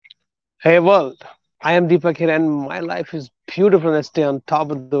Hey world, I am Deepak here and my life is beautiful and I stay on top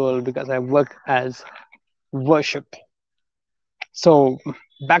of the world because I work as worship. So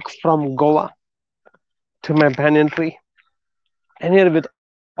back from Goa to my banyan tree and here with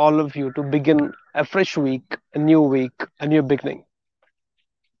all of you to begin a fresh week, a new week, a new beginning.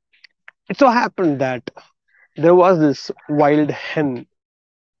 It so happened that there was this wild hen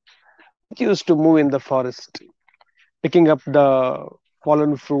which used to move in the forest, picking up the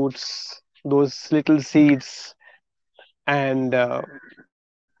fallen fruits, those little seeds, and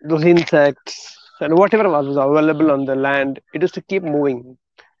those insects and whatever was available on the land, it is to keep moving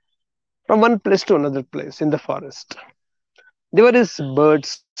from one place to another place in the forest. There were these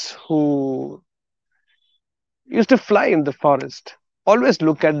birds who used to fly in the forest, always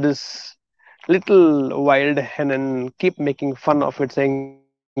look at this little wild hen and keep making fun of it, saying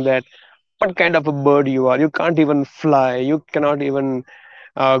that what kind of a bird you are. You can't even fly. You cannot even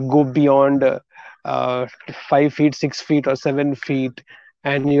go beyond 5 feet, 6 feet, or 7 feet,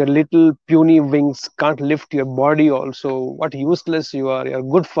 and your little puny wings can't lift your body. Also, what useless you are! You're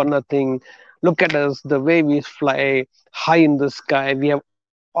good for nothing. Look at us, the way we fly high in the sky. We have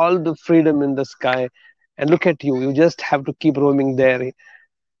all the freedom in the sky, and look at you. You just have to keep roaming there.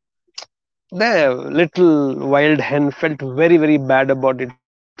 The little wild hen felt very, very bad about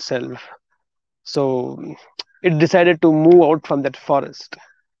itself. So it decided to move out from that forest.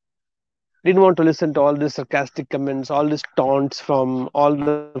 Didn't want to listen to all these sarcastic comments, all these taunts from all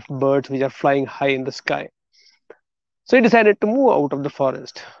the birds which are flying high in the sky. So he decided to move out of the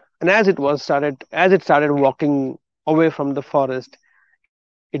forest. And as it started walking away from the forest,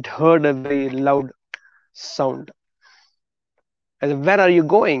 it heard a very loud sound. I said, "Where are you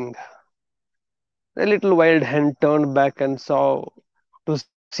going?" The little wild hen turned back and saw to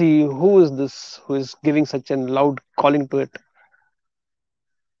see who is this who is giving such a loud calling to it.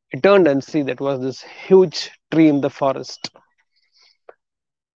 It turned and see that was this huge tree in the forest.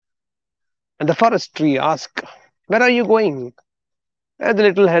 And the forest tree asked, "Where are you going?" And the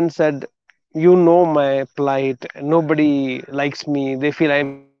little hen said, "You know my plight. Nobody likes me. They feel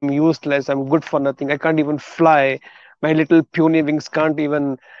I'm useless. I'm good for nothing. I can't even fly. My little puny wings can't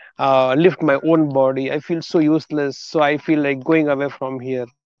even lift my own body. I feel so useless. So I feel like going away from here."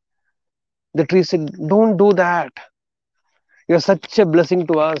 The tree said, "Don't do that. You're such a blessing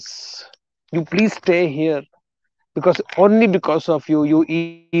to us. You please stay here. Because only because of you, you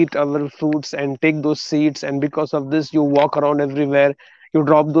eat our fruits and take those seeds, and because of this you walk around everywhere, you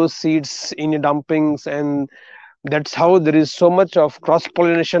drop those seeds in your dumpings, and that's how there is so much of cross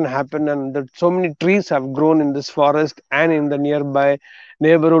pollination happen, and that so many trees have grown in this forest and in the nearby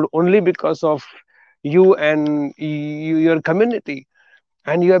neighborhood only because of you and your community.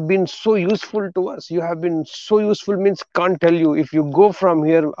 And you have been so useful to us. You have been so useful means can't tell you. If you go from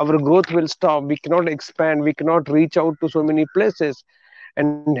here, our growth will stop. We cannot expand. We cannot reach out to so many places.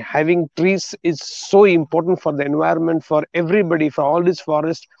 And having trees is so important for the environment, for everybody, for all this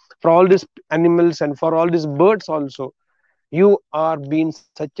forest, for all these animals, and for all these birds also. You are being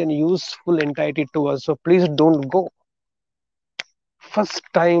such an useful entity to us. So please don't go. First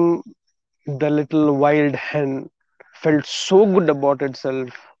time the little wild hen felt so good about itself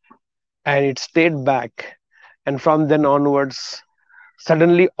and it stayed back. And from then onwards,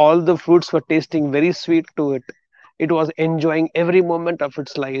 suddenly all the fruits were tasting very sweet to it. It was enjoying every moment of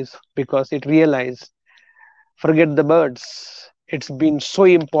its life because it realized, forget the birds. It's been so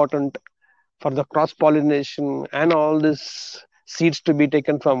important for the cross pollination and all these seeds to be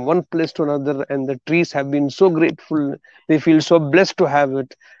taken from one place to another. And the trees have been so grateful. They feel so blessed to have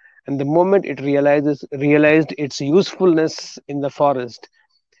it. And the moment it realized its usefulness in the forest,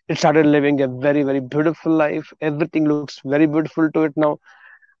 it started living a very, very beautiful life. Everything looks very beautiful to it now.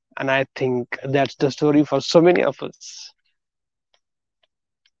 And I think that's the story for so many of us.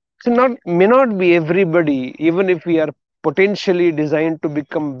 So not may not be everybody, even if we are potentially designed to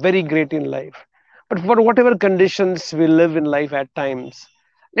become very great in life. But for whatever conditions we live in life at times,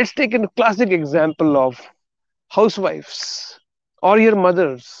 let's take a classic example of housewives or your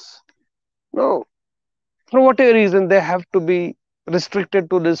mothers. No, for whatever reason, they have to be restricted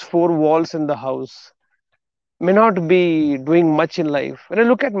to these four walls in the house, may not be doing much in life. When I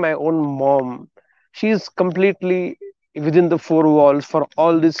look at my own mom, she's completely within the four walls for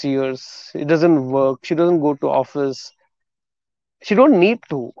all these years. It doesn't work. She doesn't go to office. She don't need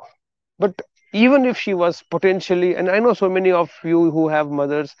to. But even if she was potentially, and I know so many of you who have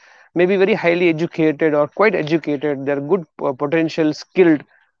mothers, maybe very highly educated or quite educated, they're good potential, skilled,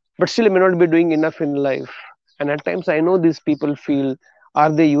 but still may not be doing enough in life. And at times I know these people feel,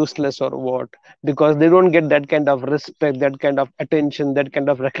 Are they useless or what? Because they don't get that kind of respect, that kind of attention, that kind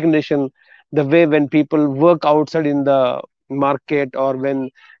of recognition, the way when people work outside in the market, or when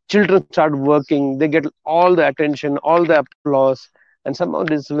children start working, they get all the attention, all the applause, and somehow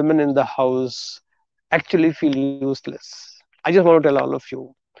these women in the house actually feel useless. I just want to tell all of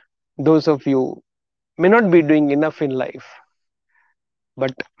you, those of you may not be doing enough in life,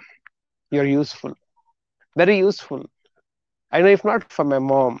 but you're useful, very useful. I know if not for my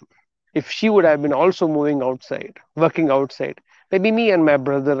mom, if she would have been also moving outside, working outside, maybe me and my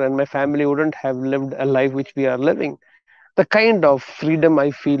brother and my family wouldn't have lived a life which we are living. The kind of freedom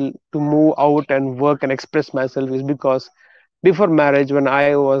I feel to move out and work and express myself is because before marriage, when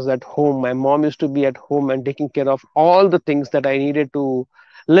I was at home, my mom used to be at home and taking care of all the things that I needed to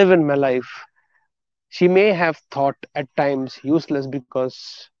live in my life. She may have thought at times useless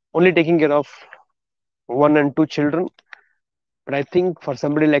because only taking care of one and two children. But I think for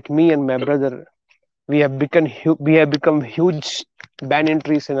somebody like me and my brother, we have become huge banyan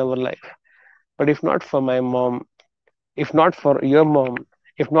trees in our life. But if not for my mom, if not for your mom,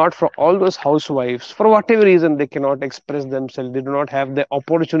 if not for all those housewives, for whatever reason they cannot express themselves, they do not have the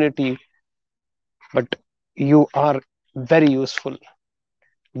opportunity, but you are very useful.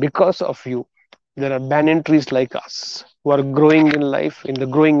 Because of you, there are banyan trees like us who are growing in life, in the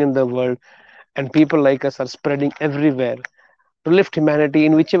growing in the world, and people like us are spreading everywhere to lift humanity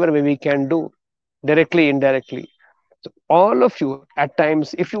in whichever way we can do, directly, indirectly. So all of you, at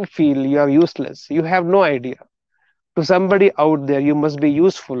times, if you feel you are useless, you have no idea. To somebody out there, you must be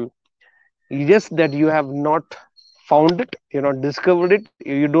useful. Just that you have not found it, you not discovered it,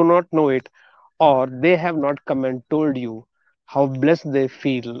 you do not know it, or they have not come and told you how blessed they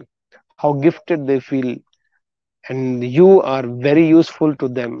feel, how gifted they feel, and you are very useful to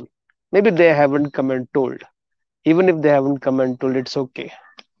them. Maybe they haven't come and told. Even if they haven't come and told, it's okay.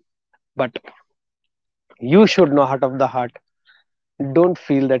 But you should know heart of the heart, don't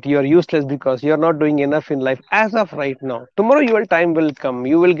feel that you are useless because you are not doing enough in life as of right now. Tomorrow your time will come,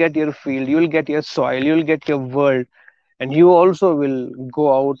 you will get your field, you will get your soil, you will get your world, and you also will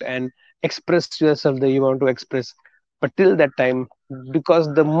go out and express yourself that you want to express. But till that time,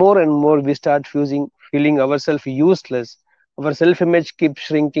 because the more and more we start feeling ourselves useless, our self image keeps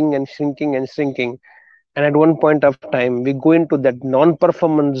shrinking and shrinking and shrinking, and at one point of time we go into that non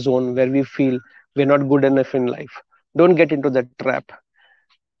performance zone where we feel we're not good enough in life. Don't get into that trap.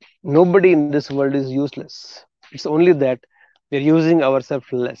 Nobody in this world is useless. It's only that we're using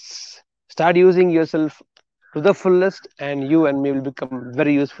ourselves less. Start using yourself to the fullest, and you and me will become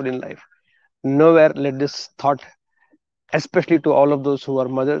very useful in life. Nowhere let this thought, especially to all of those who are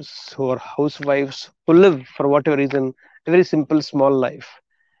mothers, who are housewives, who live for whatever reason a very simple, small life.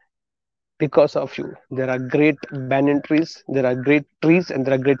 Because of you, there are great banyan trees, there are great trees, and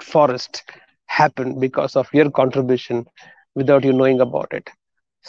there are great forests happen because of your contribution without you knowing about it.